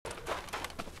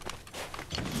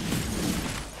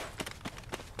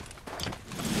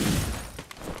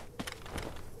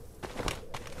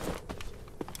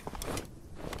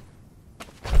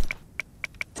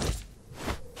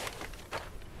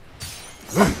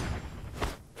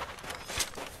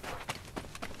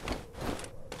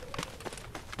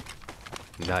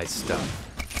Nice stuff.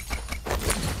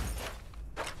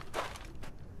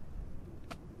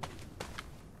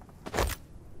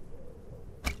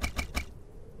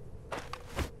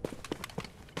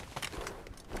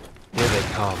 Here they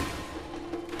come.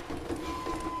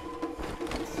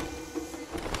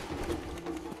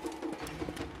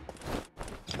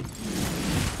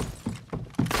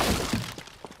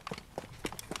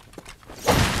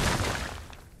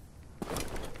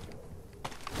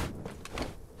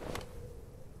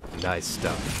 Nice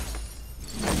stuff.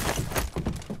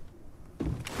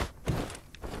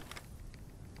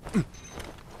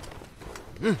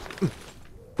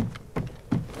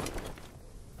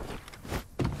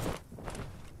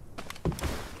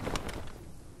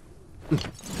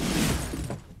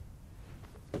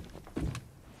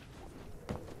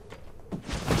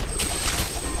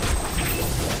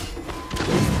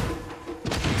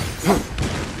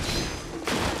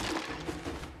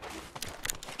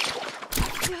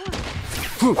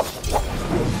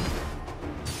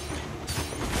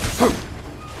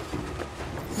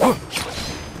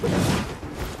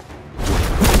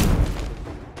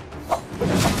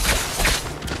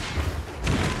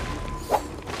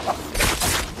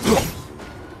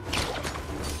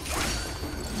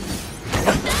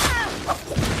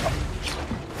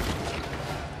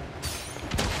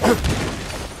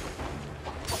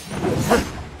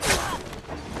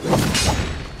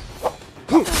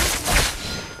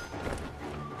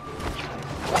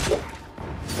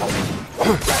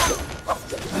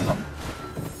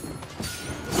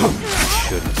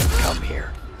 Shouldn't have come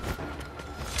here.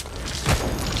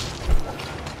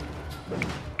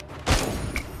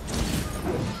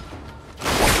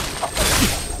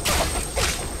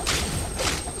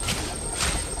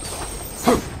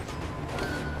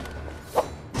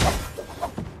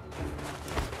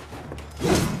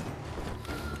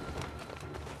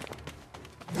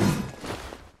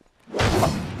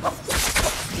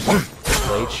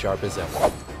 Blade sharp as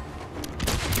ever.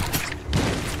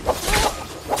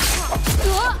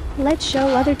 Let's show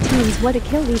other teams what a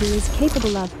kill leader is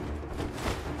capable of.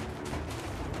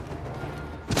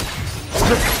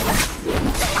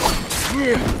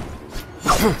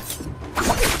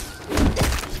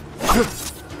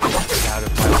 Out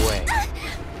of my way.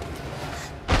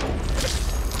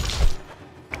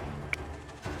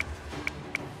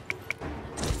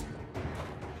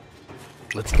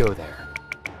 Let's go there.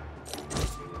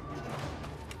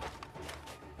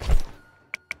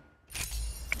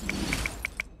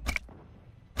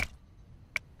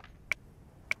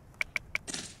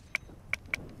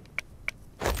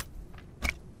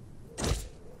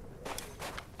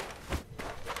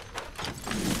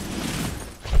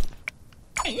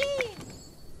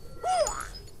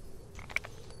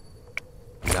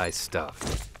 Nice stuff.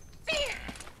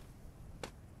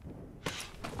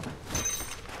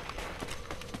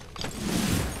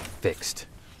 Fixed.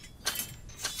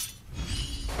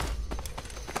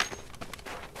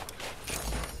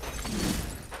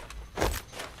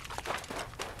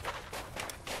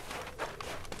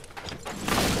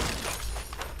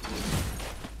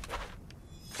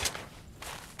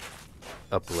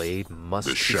 A blade must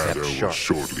The be shadow kept will sharp.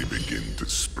 shortly begin to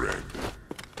spread.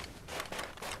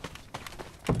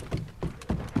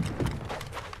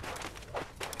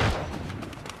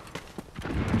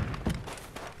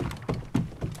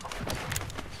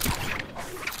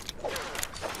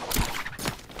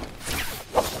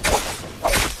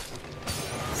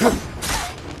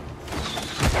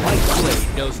 My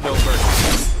blade knows no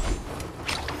mercy.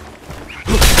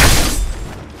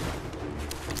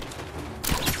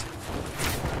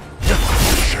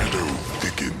 Shadow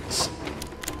thickens.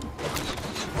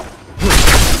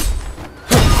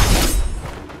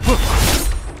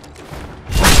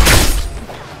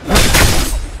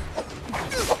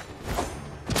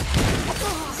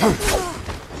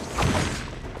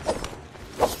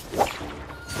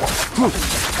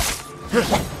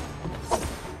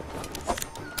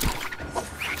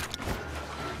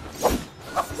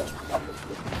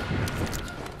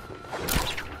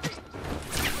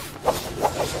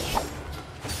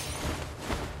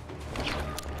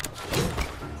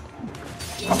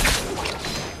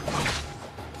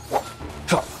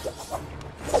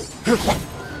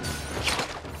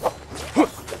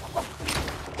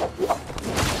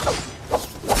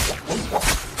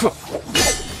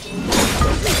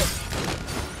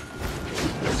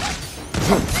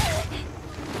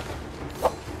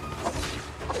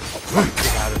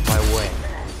 Out of my way.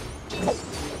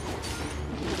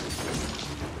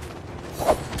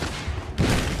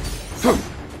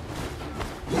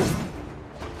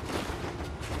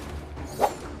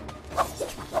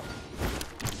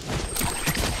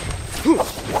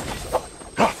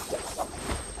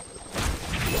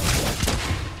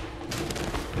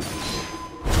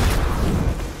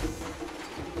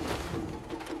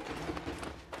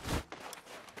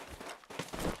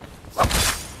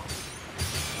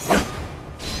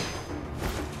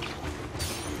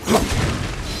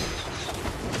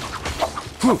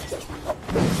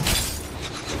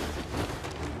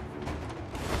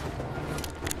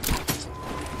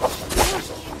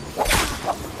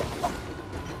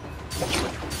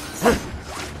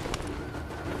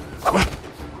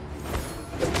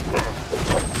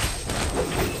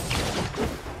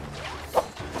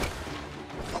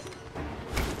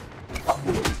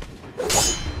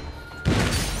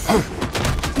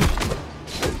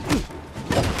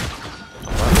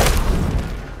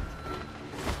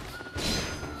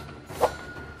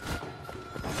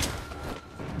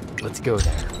 Let's go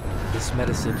there. This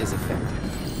medicine is effective.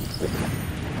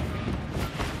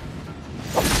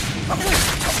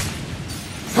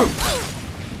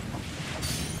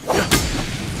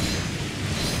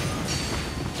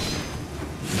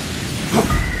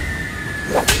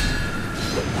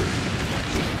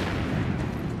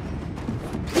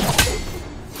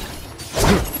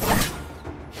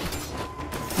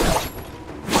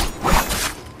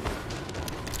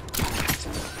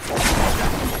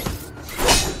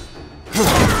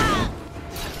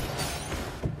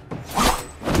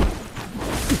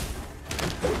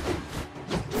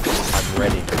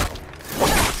 Ready now.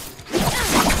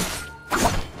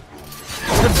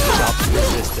 Stop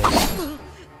resisting.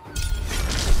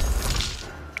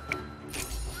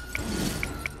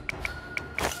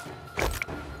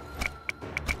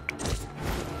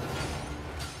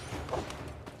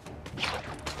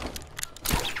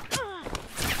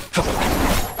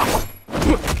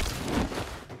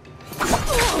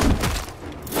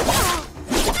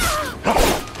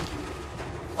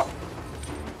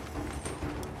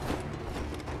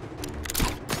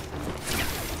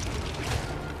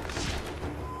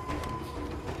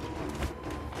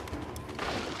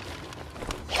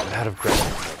 I'm out of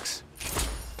grappling hooks.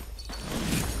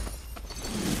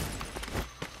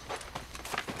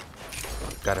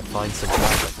 Gotta find some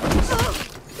grappling hooks.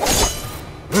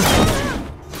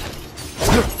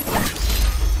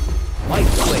 My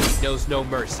blade knows no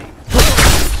mercy.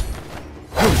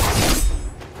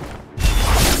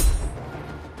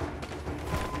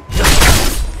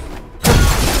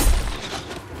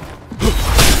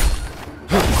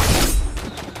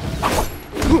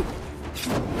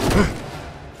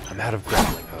 I'm out of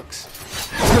grappling hooks.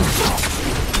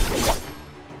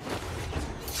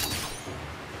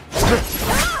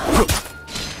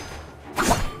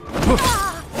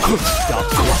 Stop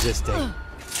resisting.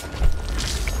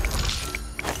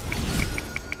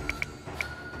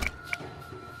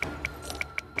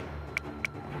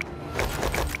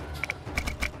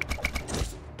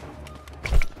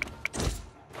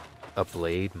 A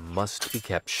blade must be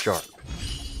kept sharp.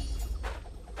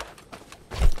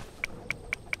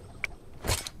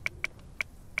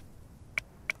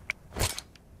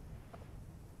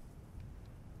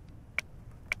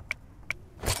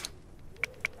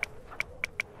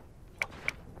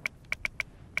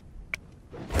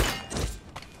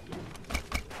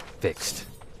 Fixed.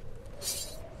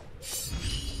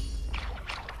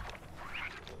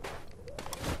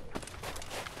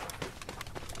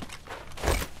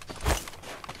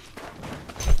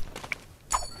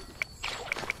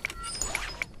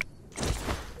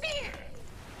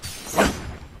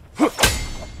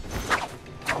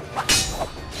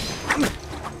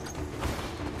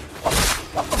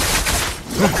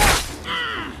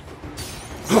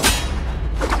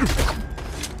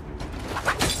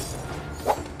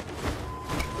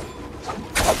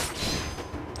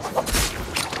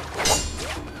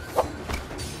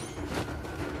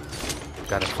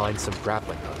 Gotta find some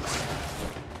grappling hooks.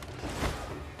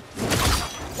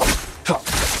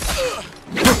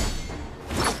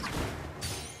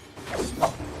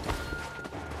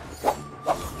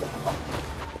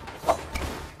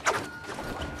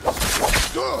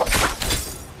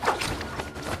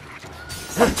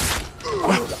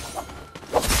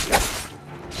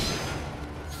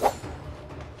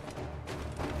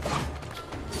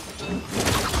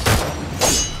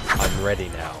 I'm ready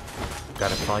now.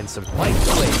 Gotta find some. My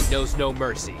blade knows no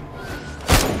mercy.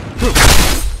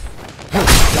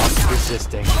 Stop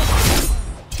resisting.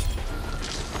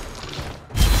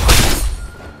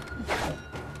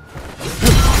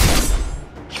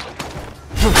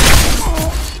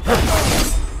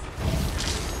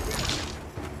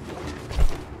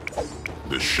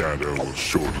 The shadow will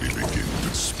shortly begin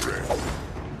to spread.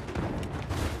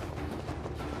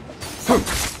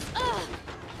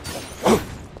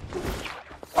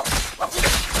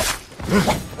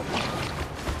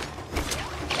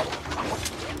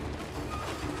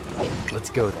 Let's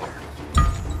go there.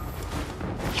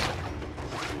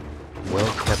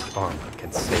 Well. Well-kept armor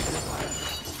can save your life.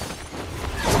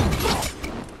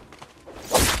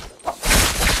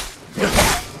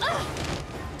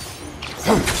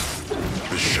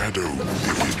 The shadow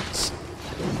thickens.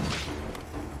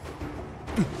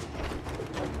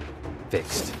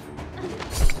 Fixed.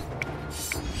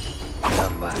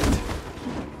 None left.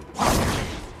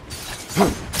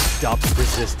 Stop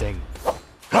resisting.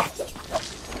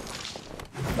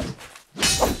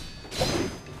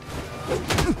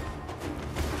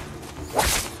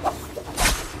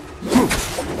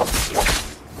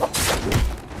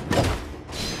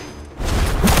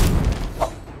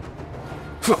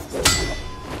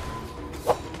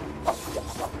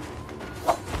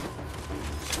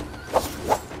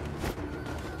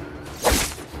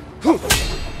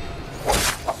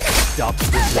 Stop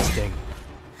resisting.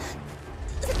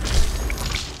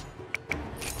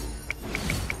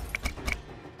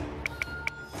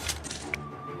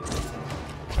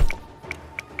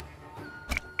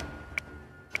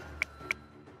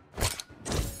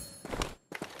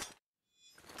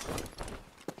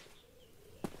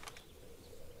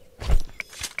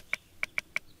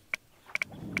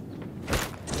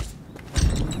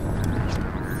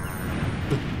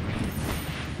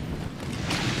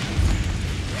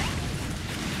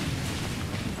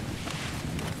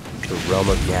 The realm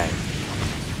of Yang.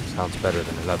 Sounds better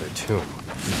than another tomb.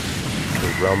 The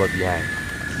realm of Yang.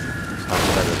 Sounds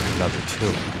better than another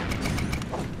tomb.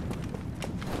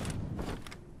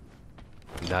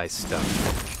 Nice stuff.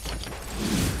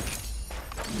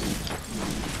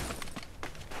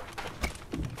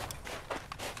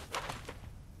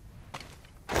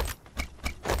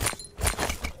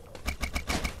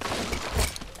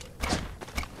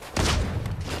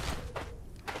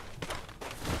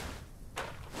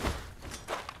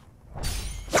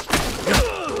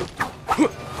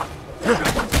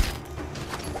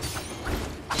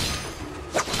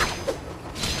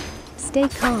 Stay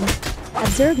calm.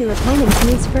 Observe your opponent's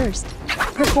moves first.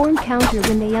 Perform counter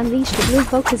when they unleash the blue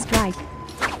focus strike.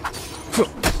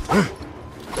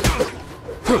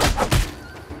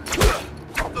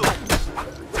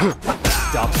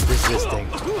 Stop resisting.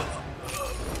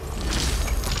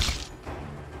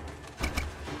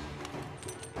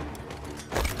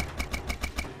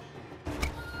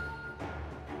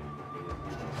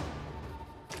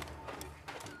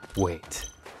 Wait.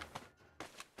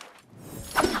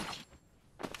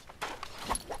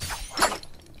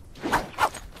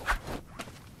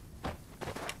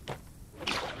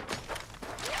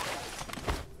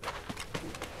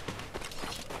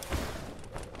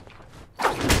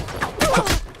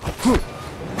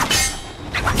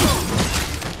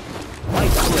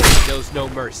 Light blade knows no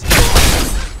mercy.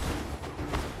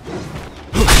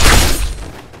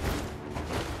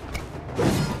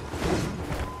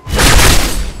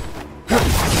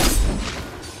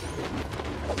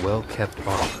 Well-kept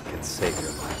armor can save your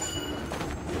life.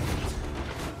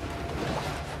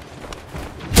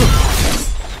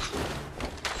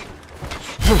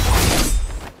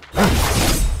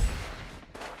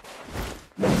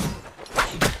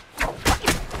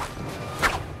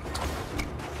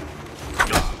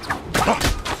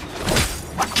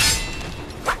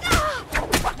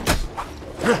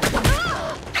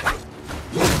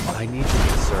 I need to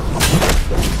conserve.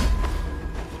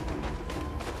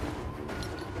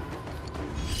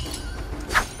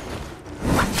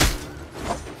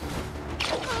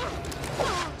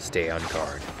 Stay on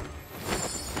guard.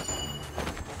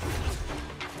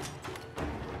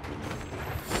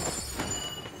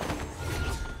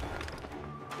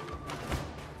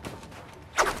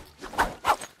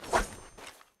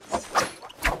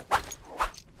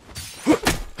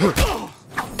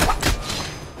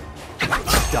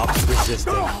 Stop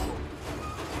resisting.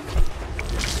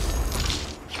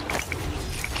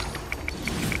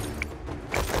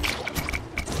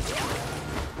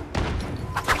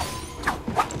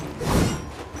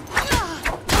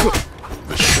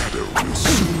 The shadow will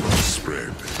soon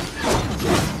spread.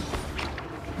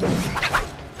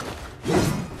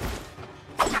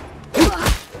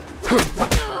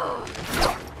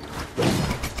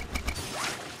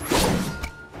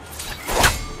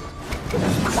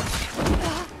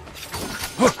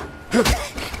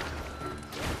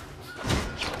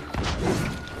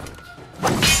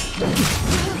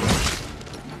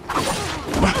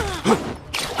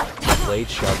 Blade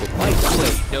sharpened. Light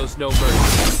blade knows no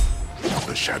mercy.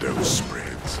 The shadow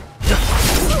spreads.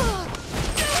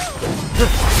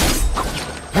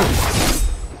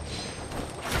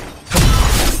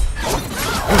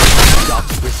 Stop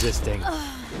resisting.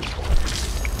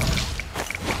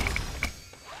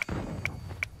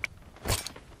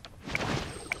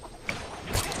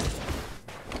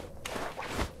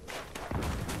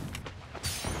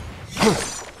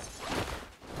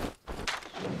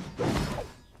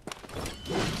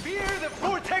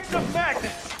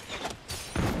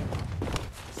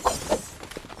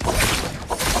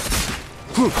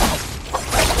 You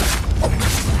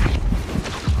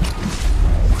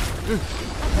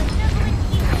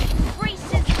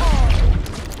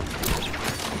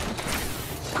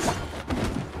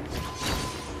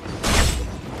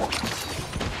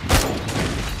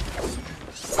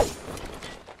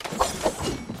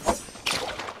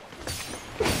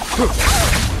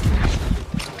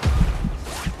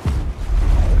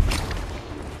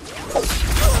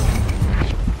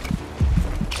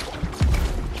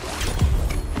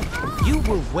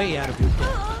were way out of your depth.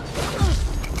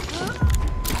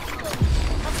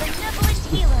 A benevolent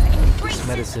healer embraces This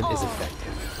medicine all. is effective.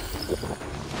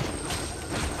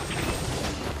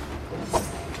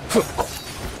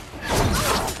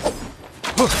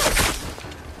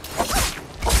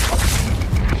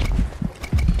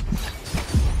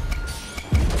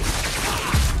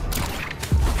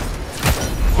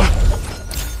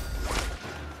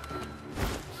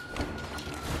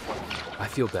 I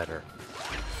feel better.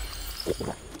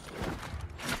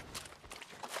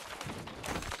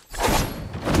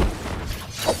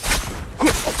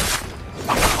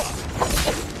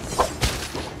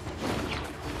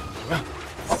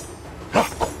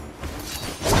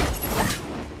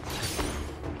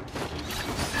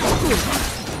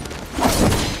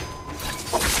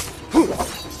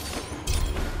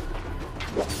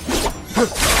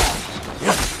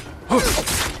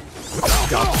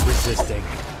 Stop resisting.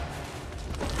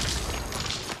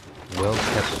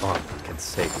 Well-kept armor can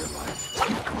save your life.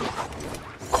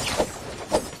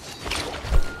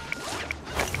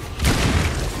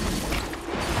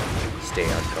 Stay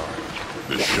on guard.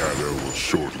 The shadow will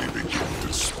shortly begin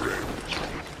to spread.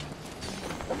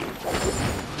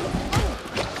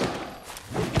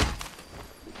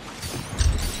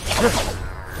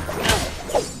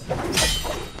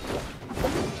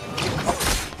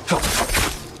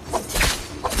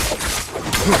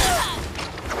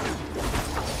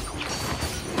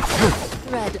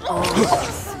 Thread always.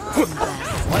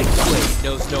 Light blade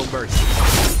knows no mercy.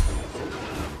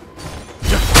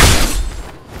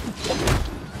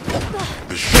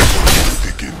 The shadow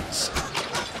begins.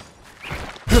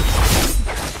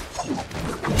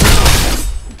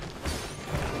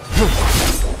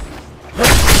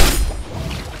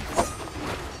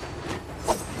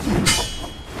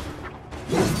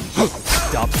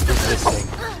 Stop resisting.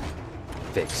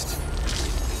 Fixed.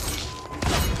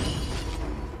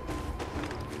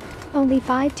 Only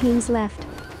 5 teams left.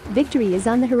 Victory is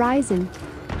on the horizon.